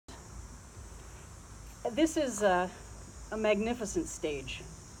This is a magnificent stage,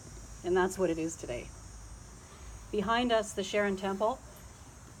 and that's what it is today. Behind us, the Sharon Temple,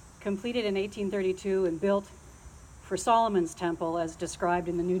 completed in 1832 and built for Solomon's Temple as described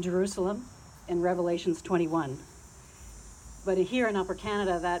in the New Jerusalem in Revelations 21. But here in Upper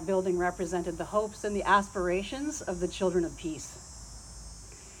Canada, that building represented the hopes and the aspirations of the children of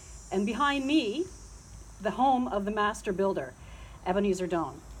peace. And behind me, the home of the master builder, Ebenezer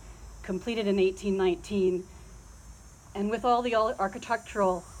Doan, completed in 1819, and with all the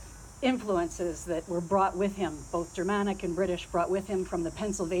architectural influences that were brought with him, both Germanic and British, brought with him from the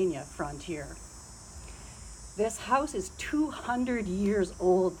Pennsylvania frontier. This house is 200 years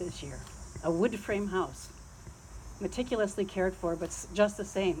old this year, a wood frame house, meticulously cared for, but just the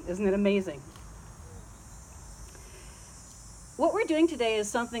same. Isn't it amazing? What we're doing today is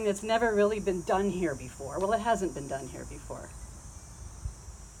something that's never really been done here before. Well, it hasn't been done here before.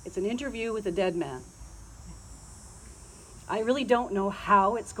 It's an interview with a dead man. I really don't know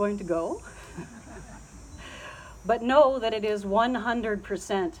how it's going to go, but know that it is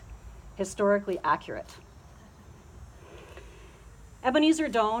 100% historically accurate. Ebenezer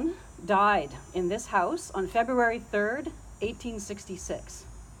Doan died in this house on February 3rd, 1866.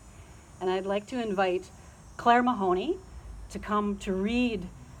 And I'd like to invite Claire Mahoney to come to read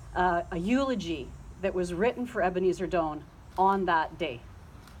a eulogy that was written for Ebenezer Doan on that day.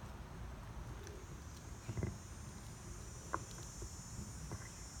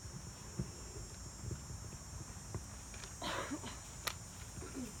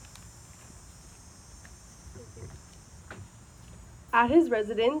 At his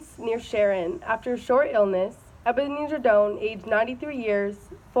residence near Sharon, after a short illness, Ebenezer Doan, aged 93 years,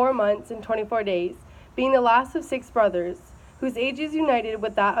 4 months, and 24 days, being the last of 6 brothers, whose ages united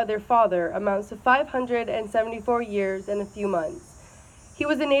with that of their father amounts to 574 years and a few months. He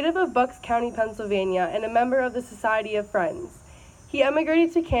was a native of Bucks County, Pennsylvania, and a member of the Society of Friends. He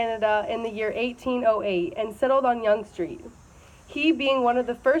emigrated to Canada in the year 1808 and settled on Yonge Street. He, being one of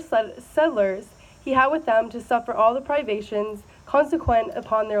the first settlers, he had with them to suffer all the privations consequent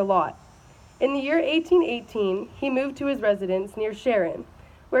upon their lot. In the year 1818, he moved to his residence near Sharon,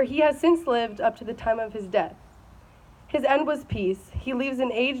 where he has since lived up to the time of his death. His end was peace. He leaves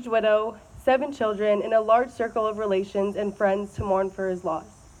an aged widow, 7 children, and a large circle of relations and friends to mourn for his loss.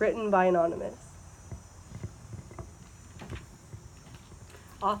 Written by Anonymous.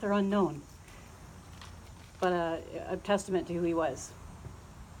 Author unknown, but a testament to who he was.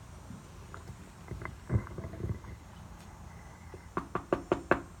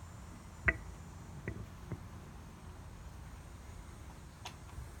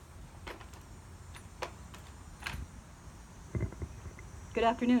 Good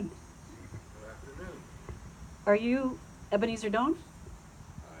afternoon. Good afternoon. Are you Ebenezer Doan?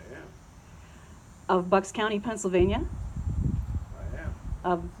 I am. Of Bucks County, Pennsylvania? I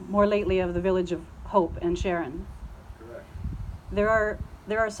am. More lately of the village of Hope and Sharon. That's correct.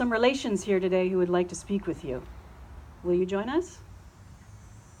 There are some relations here today who would like to speak with you. Will you join us?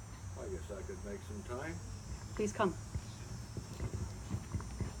 I guess I could make some time. Please come.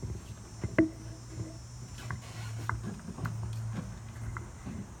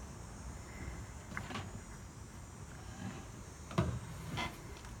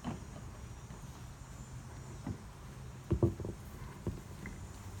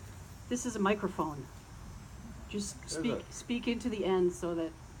 This is a microphone. Just speak into the end so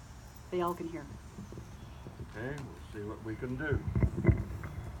that they all can hear. Okay, we'll see what we can do.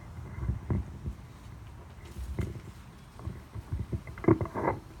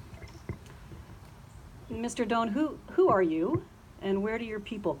 Mr. Doan, who are you, and where do your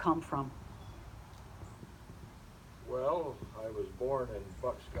people come from? Well, I was born in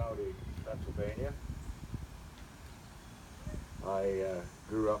Bucks County, Pennsylvania. I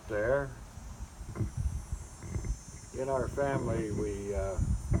grew up there. In our family, we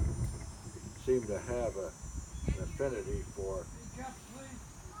seem to have an affinity for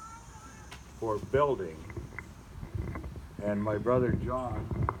building. And my brother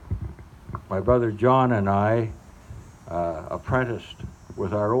John and I apprenticed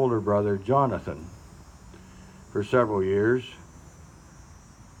with our older brother Jonathan for several years.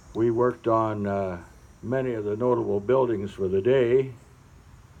 We worked on many of the notable buildings for the day,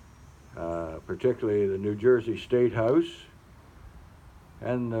 particularly the New Jersey State House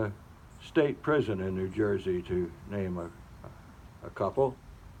and the State Prison in New Jersey, to name a couple.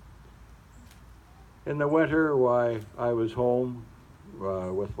 In the winter, I was home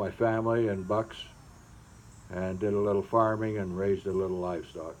with my family in Bucks and did a little farming and raised a little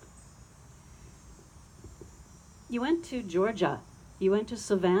livestock. You went to Georgia. You went to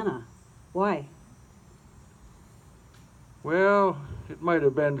Savannah. Why? Well, it might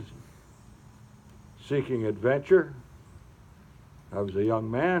have been seeking adventure. I was a young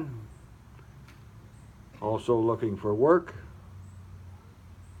man, also looking for work.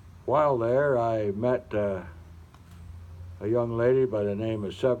 While there, I met a young lady by the name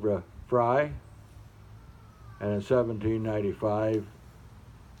of Sebra Fry, and in 1795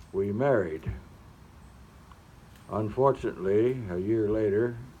 we married. Unfortunately, a year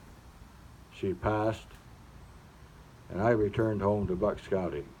later, she passed, and I returned home to Bucks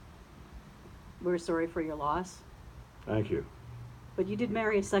County. We're sorry for your loss. Thank you. But you did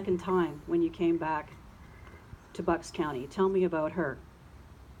marry a second time when you came back to Bucks County. Tell me about her.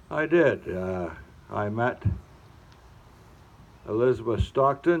 I did. I met Elizabeth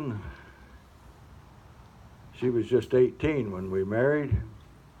Stockton. She was just 18 when we married.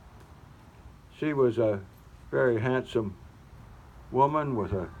 She was a very handsome woman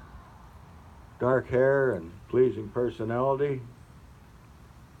with a dark hair and pleasing personality.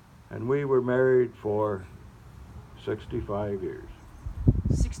 And we were married for 65 years.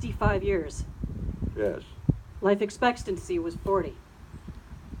 65 years. Yes. Life expectancy was 40.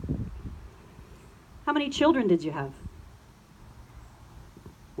 How many children did you have?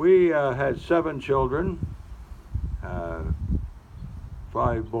 We had 7 children,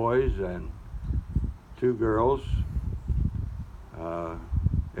 5 boys and 2 girls.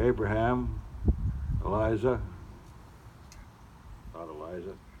 Abraham, Eliza, not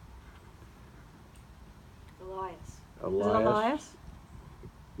Eliza. Elias. Elias. Is it Elias?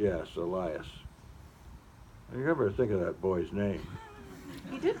 Yes, Elias. I never think of that boy's name.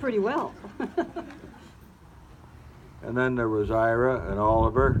 You did pretty well. And then there was Ira and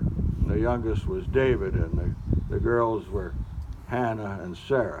Oliver. And the youngest was David, and the girls were Hannah and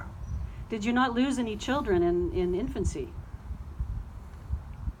Sarah. Did you not lose any children in infancy?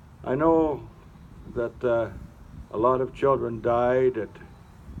 I know that a lot of children died at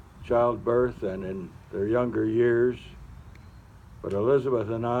childbirth and in their younger years, but Elizabeth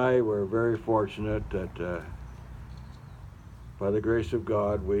and I were very fortunate that by the grace of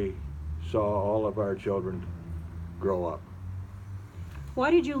God we saw all of our children grow up.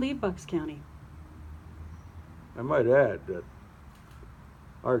 Why did you leave Bucks County? I might add that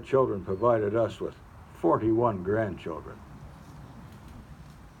our children provided us with 41 grandchildren.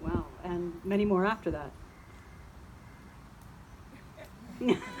 Wow, and many more after that.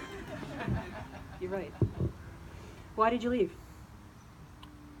 You're right. Why did you leave?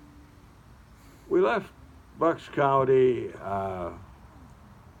 We left Bucks County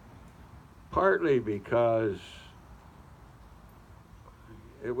partly because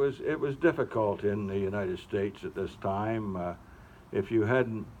it was difficult in the United States at this time. If you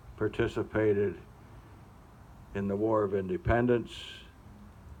hadn't participated in the War of Independence,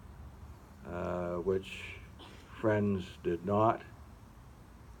 which friends did not,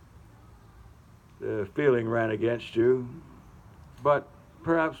 the feeling ran against you. But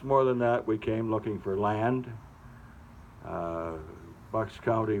perhaps more than that, we came looking for land. Bucks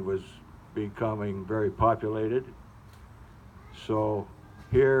County was becoming very populated. So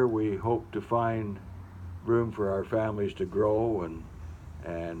here we hope to find room for our families to grow and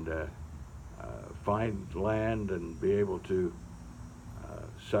find land and be able to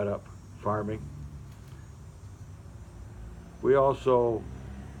set up farming. We also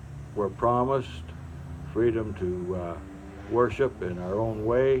were promised freedom to worship in our own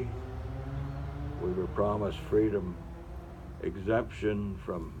way. We were promised freedom, exemption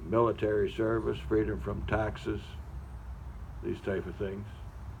from military service, freedom from taxes, these type of things.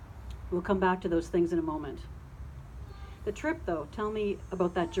 We'll come back to those things in a moment. The trip, though, tell me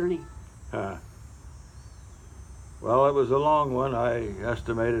about that journey. Well, it was a long one. I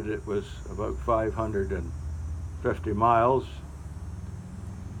estimated it was about 550 miles.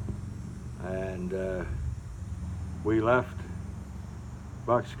 And we left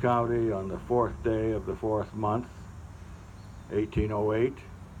Bucks County on the 4th day of the 4th month, 1808.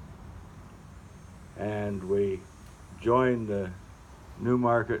 And we joined the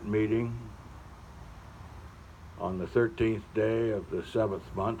Newmarket meeting on the 13th day of the 7th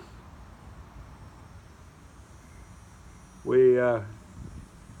month. We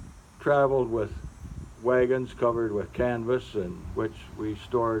traveled with wagons covered with canvas in which we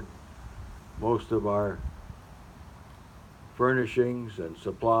stored most of our furnishings and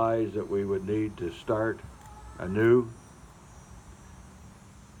supplies that we would need to start anew.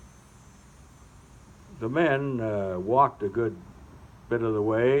 The men walked a good bit of the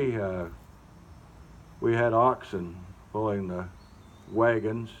way. We had oxen pulling the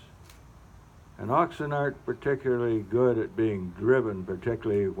wagons, and oxen aren't particularly good at being driven,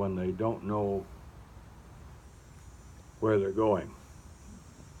 particularly when they don't know where they're going.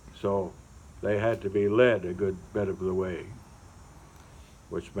 So they had to be led a good bit of the way,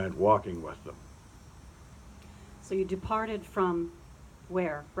 which meant walking with them. So you departed from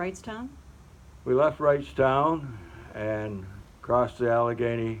where? Wrightstown? We left Wrightstown and crossed the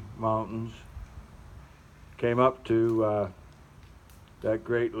Allegheny Mountains, came up to that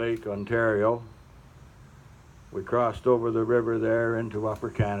Great Lake, Ontario. We crossed over the river there into Upper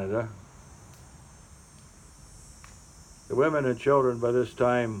Canada. The women and children by this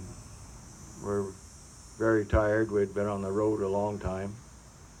time were very tired. We'd been on the road a long time.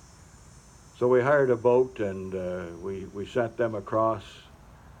 So we hired a boat and we sent them across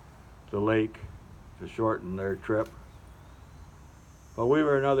the lake to shorten their trip. Well, we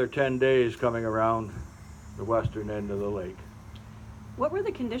were another 10 days coming around the western end of the lake. What were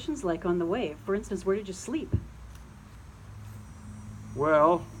the conditions like on the way? For instance, where did you sleep?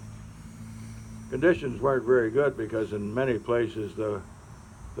 Well, conditions weren't very good because in many places the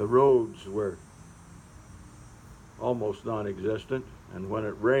roads were almost non-existent, and when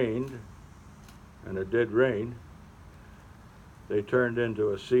it rained, and it did rain, they turned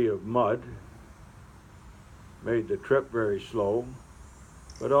into a sea of mud, made the trip very slow,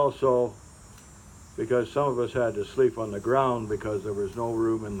 but also because some of us had to sleep on the ground because there was no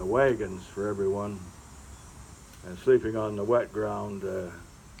room in the wagons for everyone, and sleeping on the wet ground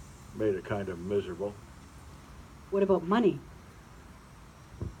made it kind of miserable. What about money?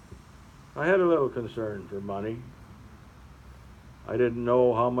 I had a little concern for money. I didn't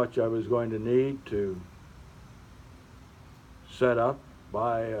know how much I was going to need to set up,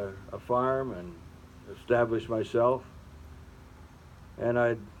 buy a farm and establish myself. And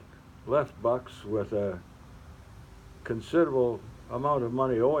I'd left Bucks with a considerable amount of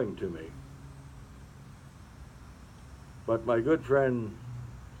money owing to me. But my good friend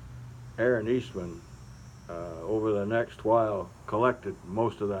Aaron Eastman, over the next while, collected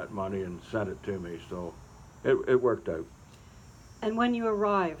most of that money and sent it to me, so it worked out. And when you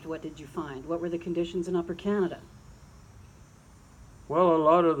arrived, what did you find? What were the conditions in Upper Canada? Well, a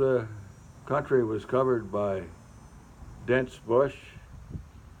lot of the country was covered by dense bush,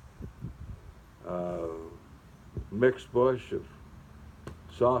 mixed bush of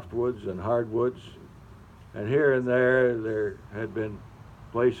softwoods and hardwoods, and here and there had been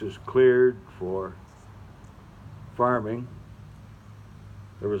places cleared for farming.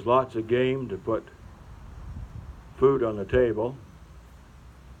 There was lots of game to put food on the table.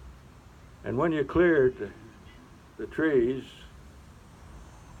 And when you cleared the trees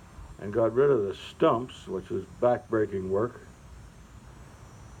and got rid of the stumps, which was back-breaking work,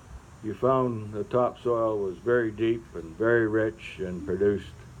 you found the topsoil was very deep and very rich and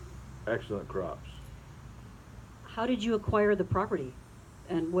produced excellent crops. How did you acquire the property?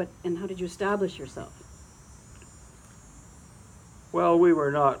 And how did you establish yourself? Well, we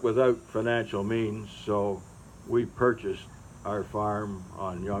were not without financial means, so we purchased our farm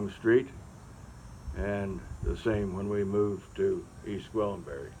on Yonge Street, and the same when we moved to East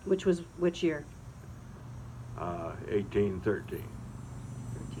Gwillimbury. Which was which year? 1813.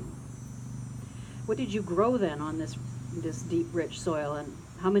 What did you grow then on this deep, rich soil, and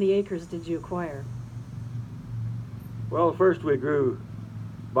how many acres did you acquire? Well, first we grew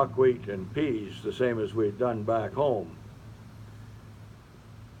buckwheat and peas, the same as we'd done back home.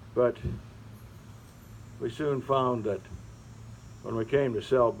 But we soon found that when we came to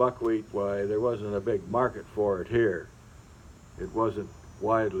sell buckwheat, why, there wasn't a big market for it here. It wasn't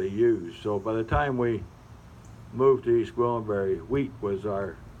widely used. So by the time we moved to East Gwillimbury, wheat was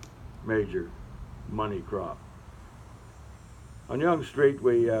our major money crop. On Yonge Street,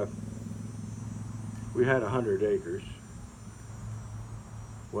 we had 100 acres.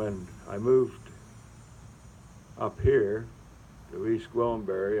 When I moved up here to East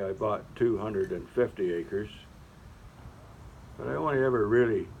Gwillimbury, I bought 250 acres. But I only ever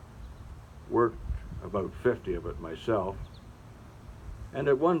really worked about 50 of it myself. And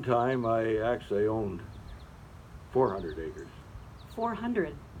at one time, I actually owned 400 acres.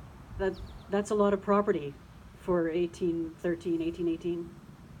 400? That's a lot of property for 1813, 1818.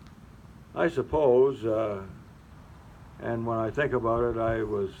 I suppose, and when I think about it, I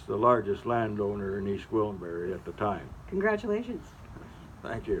was the largest landowner in East Gwillimbury at the time. Congratulations.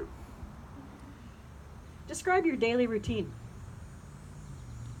 Thank you. Describe your daily routine.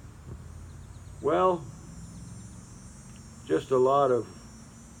 Well, just a lot of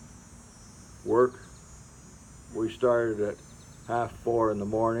work. We started at 4:30 in the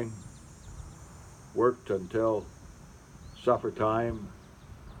morning, worked until supper time,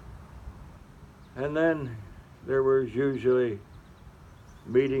 and then there was usually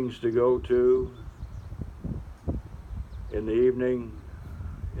meetings to go to, in the evening.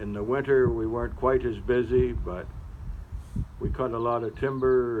 In the winter, we weren't quite as busy, but we cut a lot of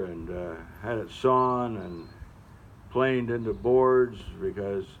timber and had it sawn and planed into boards,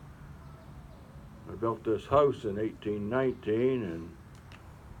 because I built this house in 1819, and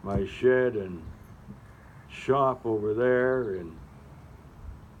my shed and shop over there in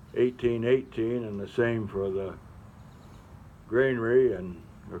 1818, and the same for the granary. And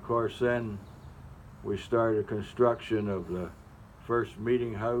of course then we started construction of the first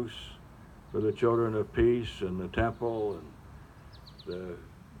meeting house for the Children of Peace, and the temple, and the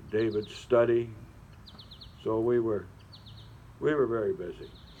David's study. So we were very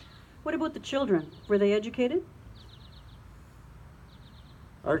busy. What about the children? Were they educated?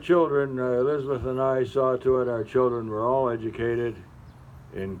 Our children, Elizabeth and I saw to it our children were all educated,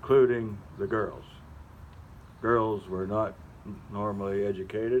 including the girls. Girls were not normally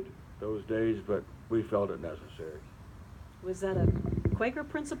educated those days, but we felt it necessary. Was that a Quaker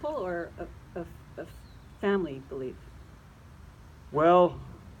principle or a family belief? Well,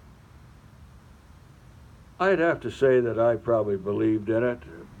 I'd have to say that I probably believed in it,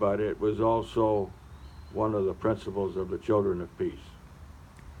 but it was also one of the principles of the Children of Peace.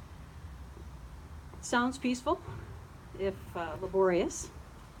 Sounds peaceful, if laborious.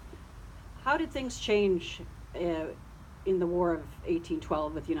 How did things change in the War of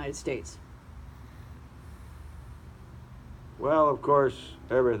 1812 with the United States? Well, of course,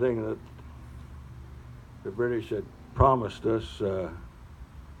 everything that the British had promised us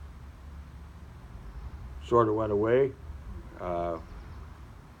sort of went away.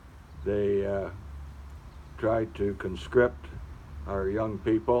 They tried to conscript our young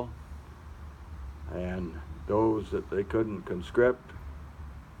people, and those that they couldn't conscript,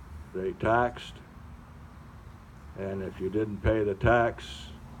 they taxed. And if you didn't pay the tax,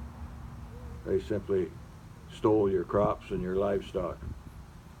 they simply stole your crops and your livestock.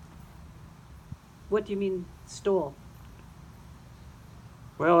 What do you mean, stole?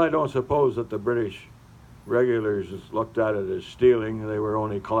 Well, I don't suppose that the British regulars looked at it as stealing. They were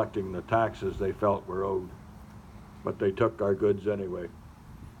only collecting the taxes they felt were owed. But they took our goods anyway.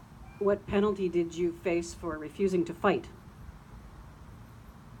 What penalty did you face for refusing to fight?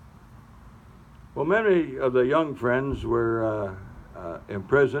 Well, many of the young friends were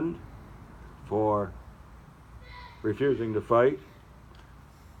imprisoned for refusing to fight.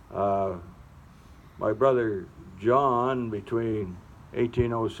 My brother John, between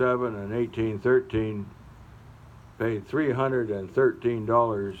 1807 and 1813, paid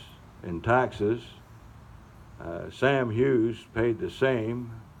 $313 in taxes. Sam Hughes paid the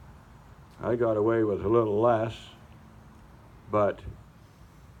same. I got away with a little less, but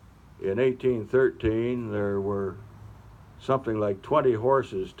in 1813 there were something like 20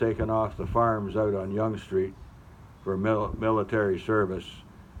 horses taken off the farms out on Yonge Street for military service,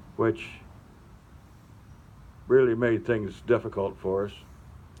 which really made things difficult for us.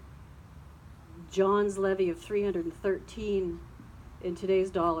 John's levy of $313 in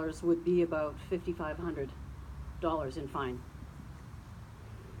today's dollars would be about $5,500 in fine.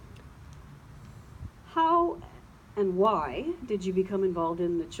 How and why did you become involved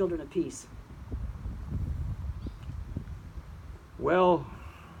in the Children of Peace? Well,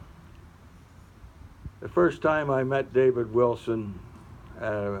 the first time I met David Willson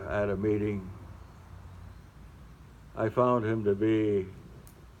at a meeting, I found him to be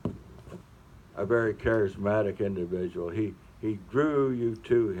a very charismatic individual. He drew you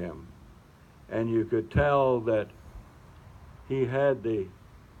to him, and you could tell that he had the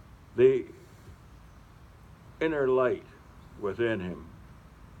inner light within him.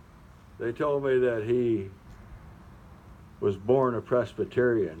 They told me that he was born a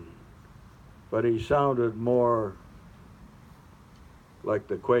Presbyterian, but he sounded more like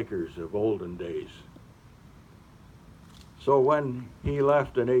the Quakers of olden days. So when he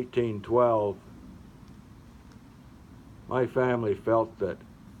left in 1812, my family felt that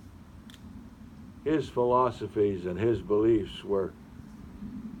his philosophies and his beliefs were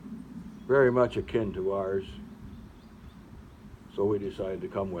very much akin to ours, so we decided to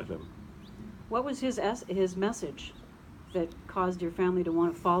come with him. What was his message that caused your family to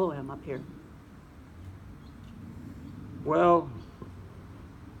want to follow him up here? Well,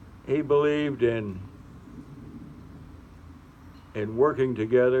 he believed in working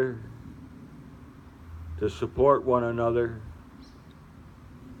together to support one another.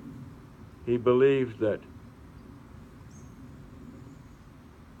 He believed that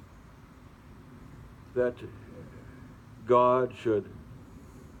God should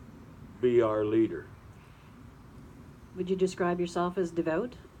be our leader. Would you describe yourself as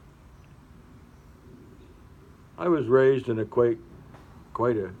devout? I was raised in quite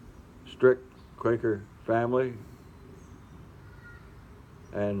a strict Quaker family,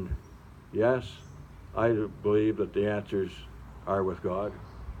 and yes, I believe that the answers are with God.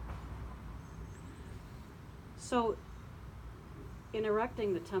 So, in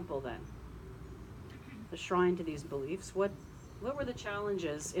erecting the temple then, the shrine to these beliefs, what were the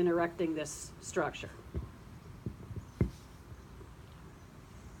challenges in erecting this structure?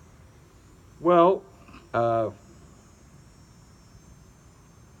 Well,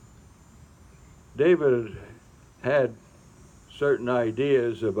 David had certain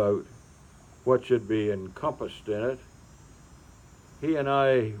ideas about what should be encompassed in it. He and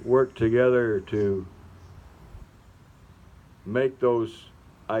I worked together to make those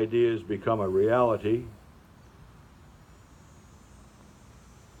ideas become a reality.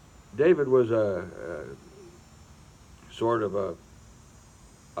 David was a sort of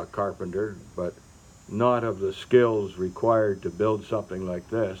a carpenter, but not of the skills required to build something like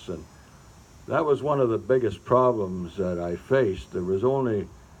this, and that was one of the biggest problems that I faced. There was only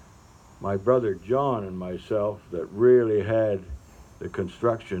my brother John and myself that really had the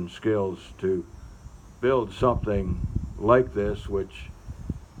construction skills to build something like this, which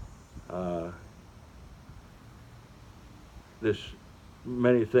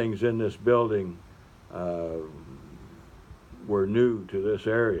many things in this building were new to this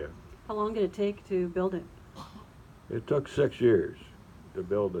area. How long did it take to build it? It took 6 years to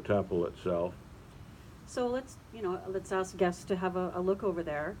build the temple itself. So let's ask guests to have a look over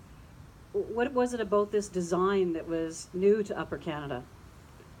there. What was it about this design that was new to Upper Canada?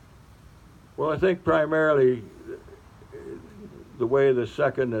 Well, I think primarily the way the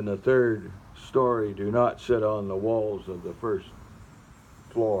second and the third story do not sit on the walls of the first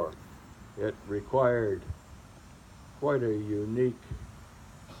floor. It required quite a unique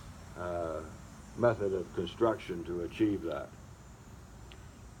method of construction to achieve that.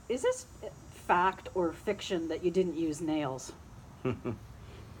 Is this fact or fiction that you didn't use nails?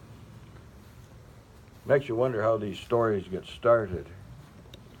 Makes you wonder how these stories get started.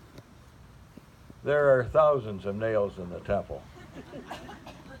 There are thousands of nails in the temple.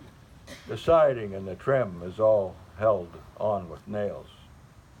 The siding and the trim is all held on with nails.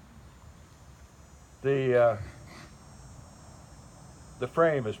 The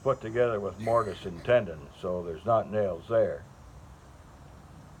frame is put together with mortise and tendon, so there's not nails there.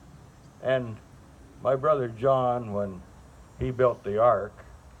 And my brother John, when he built the ark,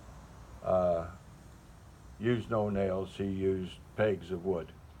 used no nails, he used pegs of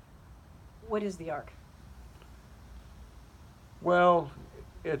wood. What is the ark? Well,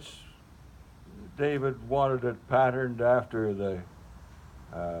 David wanted it patterned after the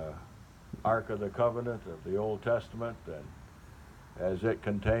Ark of the Covenant of the Old Testament, and as it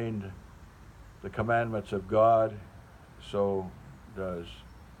contained the commandments of God, so does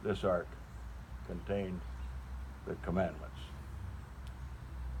this ark contain the commandments.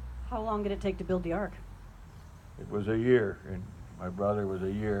 How long did it take to build the ark? It was a year, and my brother was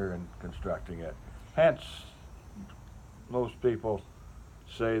a year in constructing it. Hence, most people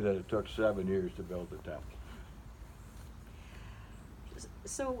say that it took 7 years to build the temple.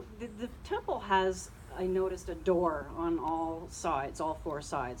 So the temple has, I noticed, a door on all sides, all four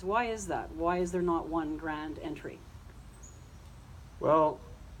sides. Why is that? Why is there not one grand entry? Well,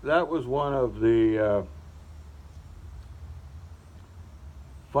 that was one of the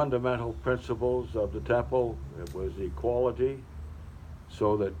fundamental principles of the temple. It was equality,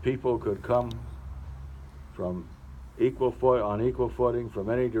 so that people could come from on equal footing from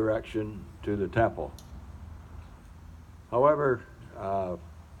any direction to the temple. However,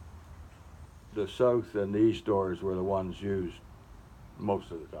 the south and the east doors were the ones used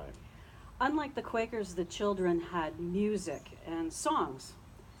most of the time. Unlike the Quakers, the children had music and songs.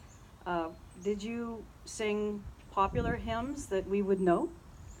 Did you sing popular hymns that we would know?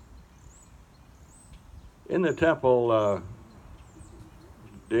 In the temple,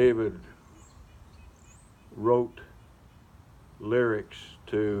 David wrote lyrics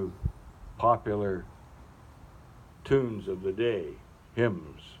to popular tunes of the day,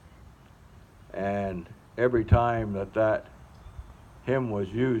 hymns. And every time that hymn was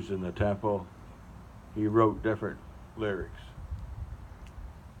used in the temple, he wrote different lyrics.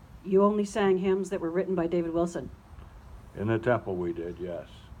 You only sang hymns that were written by David Willson? In the temple we did, yes.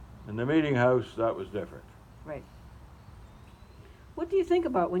 In the meeting house, that was different. Right. What do you think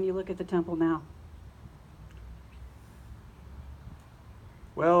about when you look at the temple now?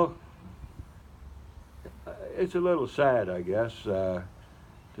 Well, it's a little sad, I guess, to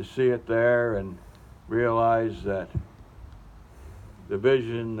see it there and realize that the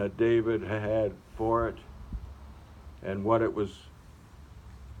vision that David had for it and what it was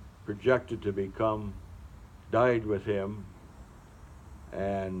projected to become died with him,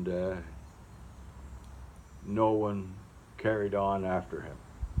 and no one carried on after him.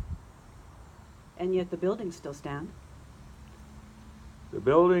 And yet the buildings still stand. The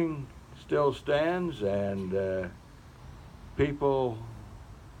building still stands, and people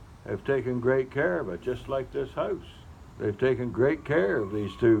have taken great care of it, just like this house. They've taken great care of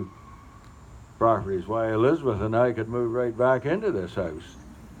these two properties. Why, Elizabeth and I could move right back into this house.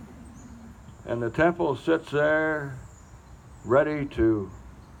 And the temple sits there ready to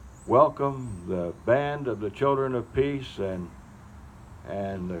welcome the band of the Children of Peace and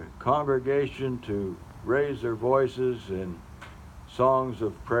the congregation to raise their voices in songs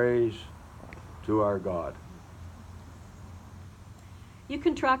of praise to our God. You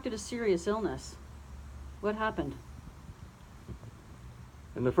contracted a serious illness. What happened?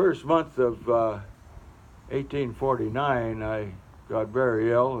 In the first month of 1849, I got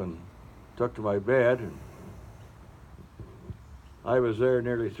very ill and took to my bed, and I was there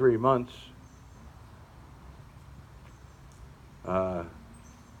nearly 3 months. A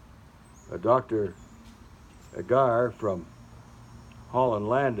Dr. Agar from Holland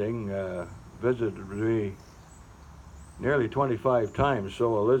Landing visited me nearly 25 times,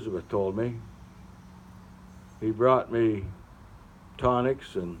 so Elizabeth told me. He brought me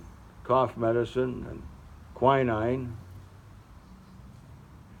tonics and cough medicine and quinine.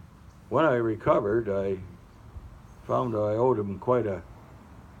 When I recovered, I found I owed him quite a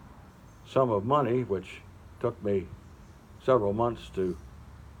sum of money, which took me several months to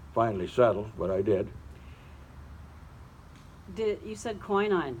finally settle, but I did. You said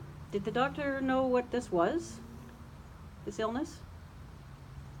quinine. Did the doctor know what this was? This illness?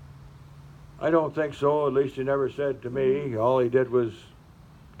 I don't think so. At least he never said to me. All he did was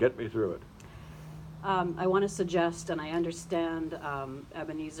get me through it. I want to suggest, and I understand,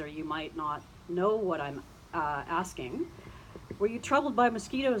 Ebenezer, you might not know what I'm asking. Were you troubled by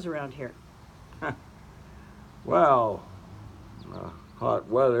mosquitoes around here? Well, hot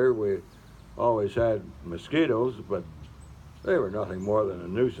weather, we always had mosquitoes, but they were nothing more than a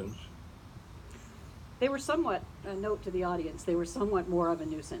nuisance. They were somewhat, a note to the audience, they were somewhat more of a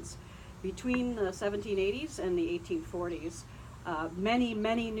nuisance. Between the 1780s and the 1840s, many,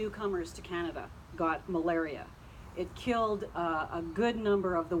 many newcomers to Canada got malaria. It killed a good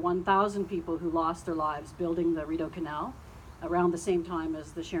number of the 1,000 people who lost their lives building the Rideau Canal around the same time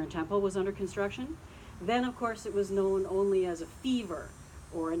as the Sharon Temple was under construction. Then, of course, it was known only as a fever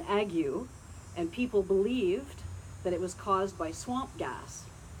or an ague, and people believed that it was caused by swamp gas.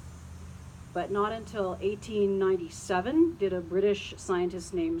 But not until 1897 did a British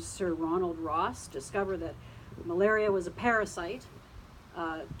scientist named Sir Ronald Ross discover that malaria was a parasite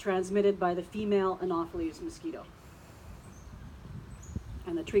transmitted by the female Anopheles mosquito.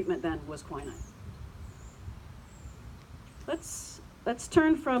 And the treatment then was quinine. Let's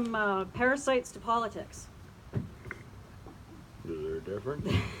turn from parasites to politics. Is there a difference?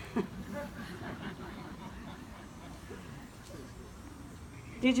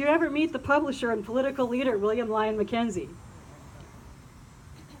 Did you ever meet the publisher and political leader, William Lyon Mackenzie?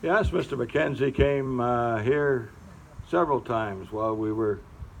 Yes, Mr. Mackenzie came here several times while we were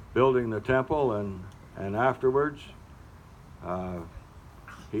building the temple and afterwards.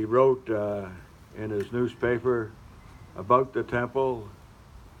 He wrote in his newspaper about the temple.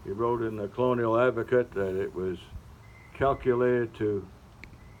 He wrote in the Colonial Advocate that it was calculated to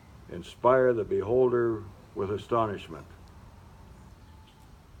inspire the beholder with astonishment.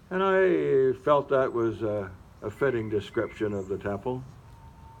 And I felt that was a fitting description of the temple.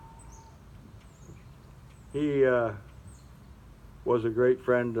 He was a great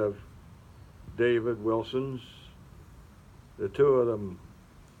friend of David Willson's. The two of them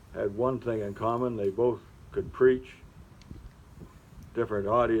had one thing in common. They both could preach. Different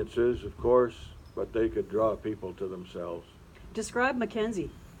audiences, of course, but they could draw people to themselves. Describe Mackenzie.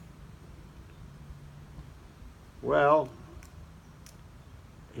 Well,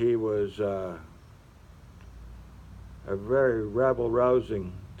 he was a very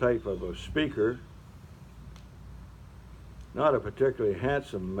rabble-rousing type of a speaker. Not a particularly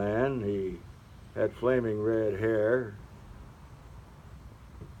handsome man. He had flaming red hair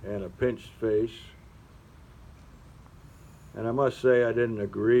and a pinched face. And I must say I didn't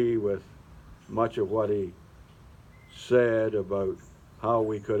agree with much of what he said about how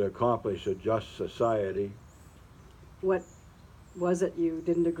we could accomplish a just society. What was it you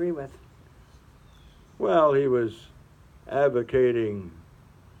didn't agree with? Well, he was advocating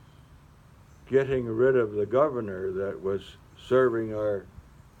getting rid of the governor that was serving our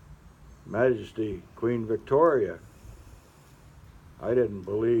Majesty Queen Victoria I didn't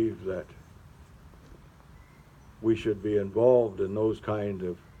believe that we should be involved in those kind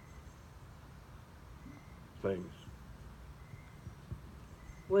of things.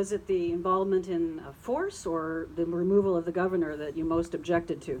 Was it the involvement in a force or the removal of the governor that you most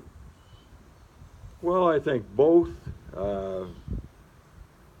objected to? Well, I think both.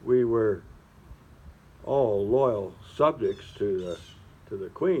 We were all loyal subjects to the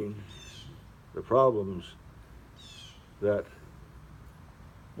Queen. The problems that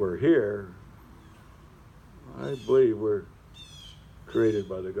were here, I believe, were created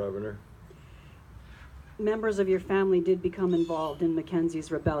by the governor. Members of your family did become involved in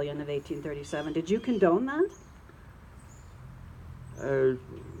Mackenzie's rebellion of 1837. Did you condone that?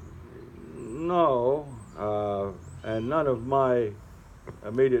 No, and none of my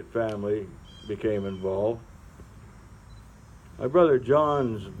immediate family became involved. My brother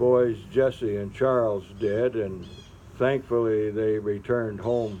John's boys, Jesse and Charles, did, and thankfully they returned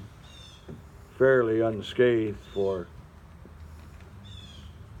home fairly unscathed for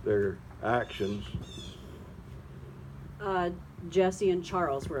their actions. Jesse and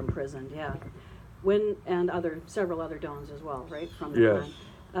Charles were imprisoned, yeah. And several other Doans as well, right? From the Yes.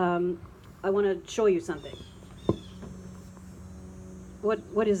 clan. I want to show you something.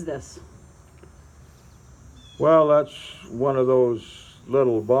 What is this? Well, that's one of those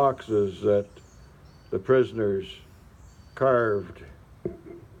little boxes that the prisoners carved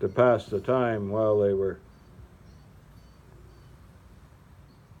to pass the time while they were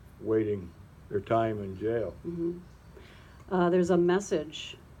waiting their time in jail. Mm-hmm. There's a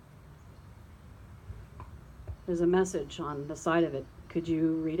message. There's a message on the side of it. Could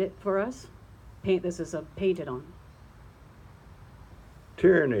you read it for us? This is painted on.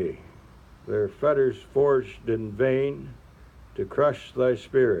 Tyranny, their fetters forged in vain to crush thy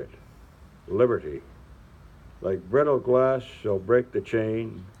spirit. Liberty, like brittle glass, shall break the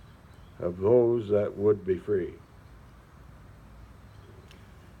chain of those that would be free.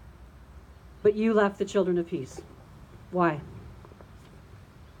 But you left the children of peace. Why?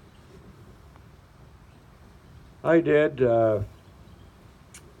 I did.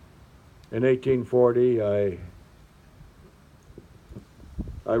 In 1840, I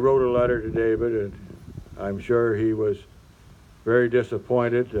wrote a letter to David, and I'm sure he was very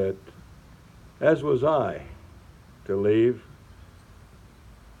disappointed, that, as was I, to leave.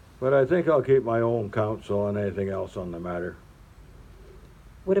 But I think I'll keep my own counsel on anything else on the matter.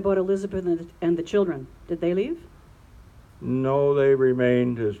 What about Elizabeth and the children? Did they leave? No, they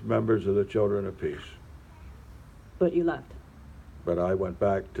remained as members of the Children of Peace. But you left. But I went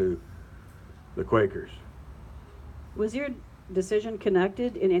back to the Quakers. Was your decision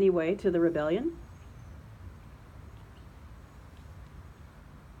connected in any way to the rebellion?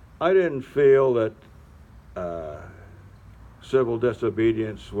 I didn't feel that civil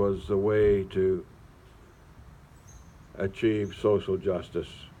disobedience was the way to achieve social justice.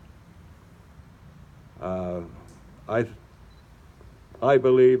 I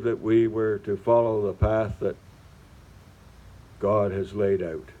believe that we were to follow the path that God has laid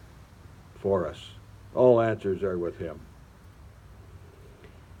out for us. All answers are with Him.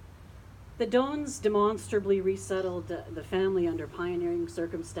 The Doans demonstrably resettled the family under pioneering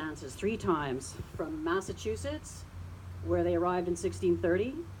circumstances 3 times, from Massachusetts, where they arrived in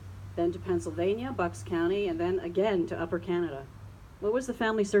 1630, then to Pennsylvania, Bucks County, and then again to Upper Canada. What was the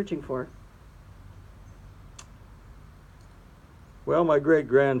family searching for? Well, my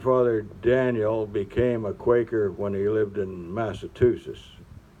great-grandfather Daniel became a Quaker when he lived in Massachusetts.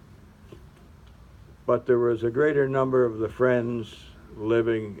 But there was a greater number of the friends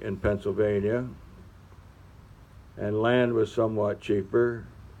living in Pennsylvania, and land was somewhat cheaper.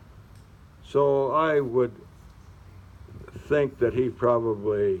 So I would think that he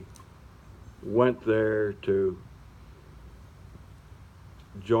probably went there to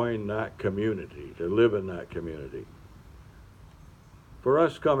join that community, to live in that community. For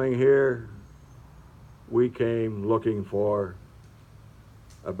us coming here, we came looking for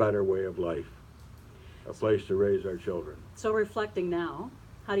a better way of life, a place to raise our children. So reflecting now,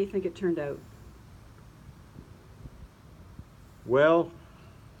 how do you think it turned out? Well,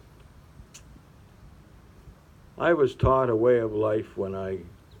 I was taught a way of life when I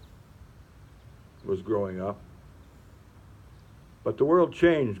was growing up. But the world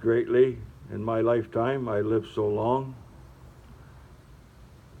changed greatly in my lifetime. I lived so long.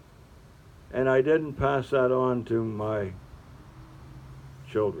 And I didn't pass that on to my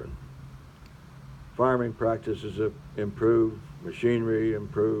children. Farming practices have improved, machinery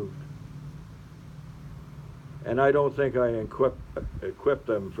improved, and I don't think I equipped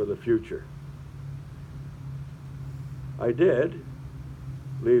them for the future. I did,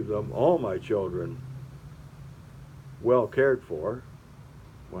 leave them, all my children, well cared for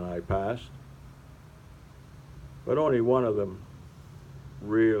when I passed. But only one of them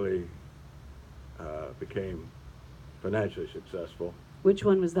really became financially successful. Which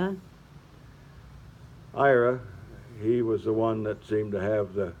one was that? Ira, he was the one that seemed to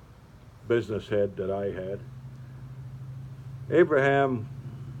have the business head that I had. Abraham,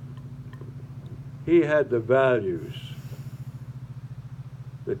 he had the values,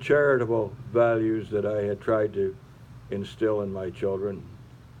 the charitable values that I had tried to instill in my children.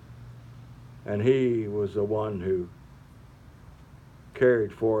 And he was the one who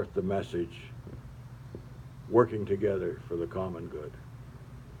carried forth the message, working together for the common good.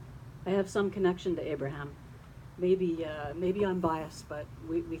 I have some connection to Abraham. Maybe I'm biased, but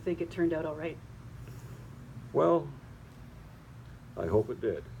we think it turned out all right. Well, I hope it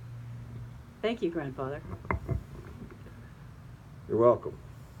did. Thank you, Grandfather. You're welcome.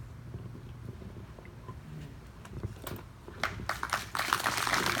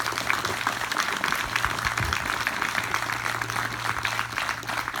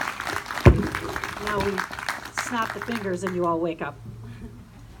 Now we snap the fingers and you all wake up.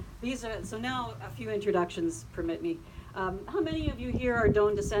 So now a few introductions permit me. How many of you here are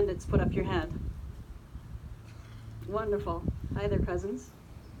Doan descendants? Put up your hand. Wonderful. Hi there, cousins.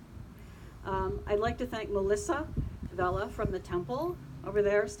 I'd like to thank Melissa Vella from the temple over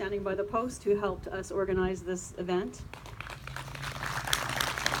there, standing by the post, who helped us organize this event.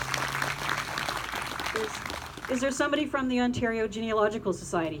 Is there somebody from the Ontario Genealogical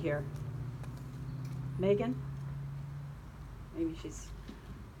Society here? Megan? Maybe she's...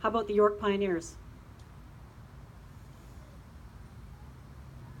 How about the York Pioneers?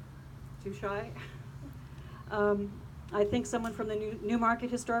 Too shy? I think someone from the Newmarket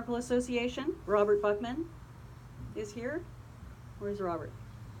Historical Association, Robert Buckman, is here. Where's Robert?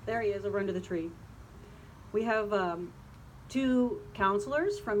 There he is, over under the tree. We have two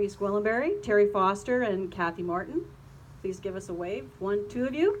counselors from East Gwillimbury, Terry Foster and Kathy Martin. Please give us a wave. Two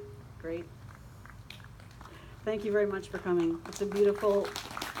of you? Great. Thank you very much for coming. It's a beautiful...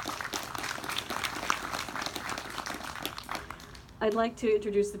 I'd like to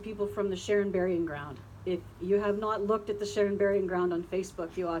introduce the people from the Sharon Burying Ground. If you have not looked at the Sharon Burying Ground on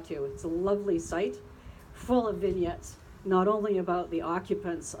Facebook, you ought to. It's a lovely site, full of vignettes, not only about the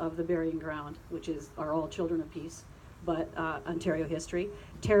occupants of the burying ground, which are all children of peace, but Ontario history.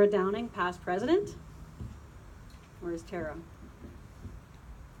 Tara Downing, past president. Where's Tara?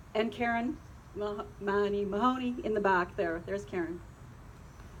 And Karen Mahoney in the back there. There's Karen.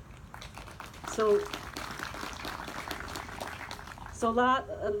 So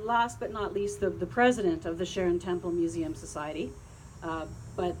last but not least, the president of the Sharon Temple Museum Society.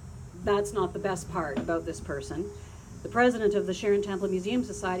 But that's not the best part about this person. The president of the Sharon Temple Museum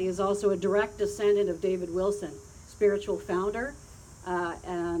Society is also a direct descendant of David Willson, spiritual founder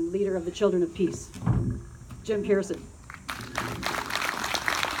and leader of the Children of Peace, Jim Pearson.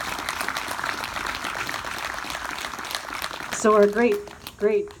 So our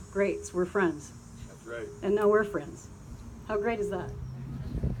greats were friends. That's right. And now we're friends. How great is that?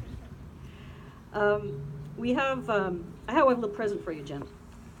 I have a little present for you, Jim.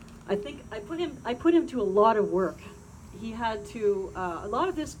 I think I put him to a lot of work. He had to, a lot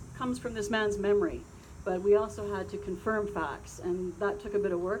of this comes from this man's memory, but we also had to confirm facts, and that took a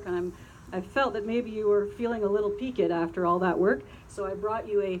bit of work, and I felt that maybe you were feeling a little peaked after all that work, so I brought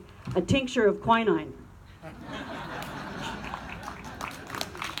you a tincture of quinine.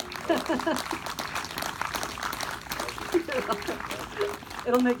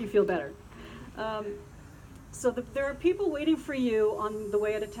 It'll make you feel better. There are people waiting for you on the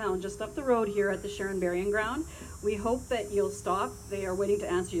way out of town, just up the road here at the Sharon Burying Ground. We hope that you'll stop. They are waiting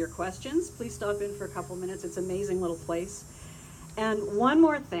to answer your questions. Please stop in for a couple minutes. It's an amazing little place. And one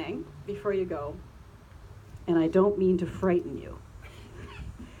more thing before you go, and I don't mean to frighten you,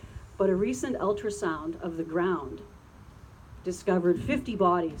 but a recent ultrasound of the ground discovered 50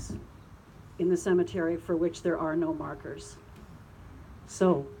 bodies in the cemetery for which there are no markers.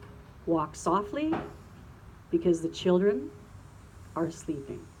 So, walk softly, because the children are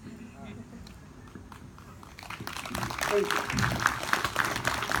sleeping. Thank you.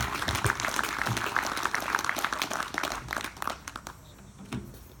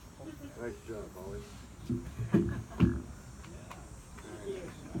 Nice job, Holly.